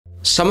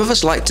Some of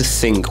us like to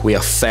think we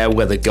are fair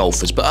weather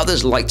golfers, but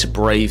others like to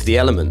brave the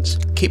elements.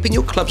 Keeping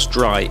your clubs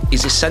dry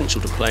is essential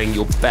to playing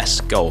your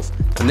best golf,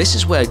 and this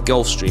is where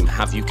Golfstream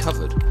have you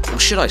covered. Or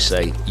should I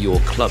say, your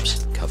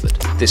clubs covered.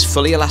 This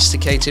fully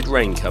elasticated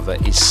rain cover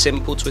is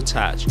simple to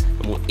attach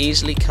and will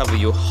easily cover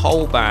your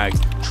whole bag,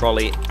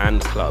 trolley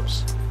and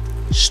clubs.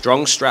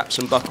 Strong straps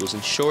and buckles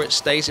ensure it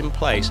stays in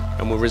place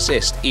and will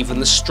resist even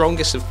the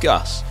strongest of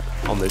gusts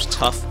on those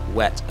tough,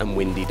 wet and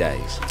windy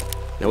days.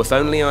 Now if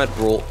only I had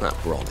brought that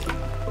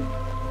brolly.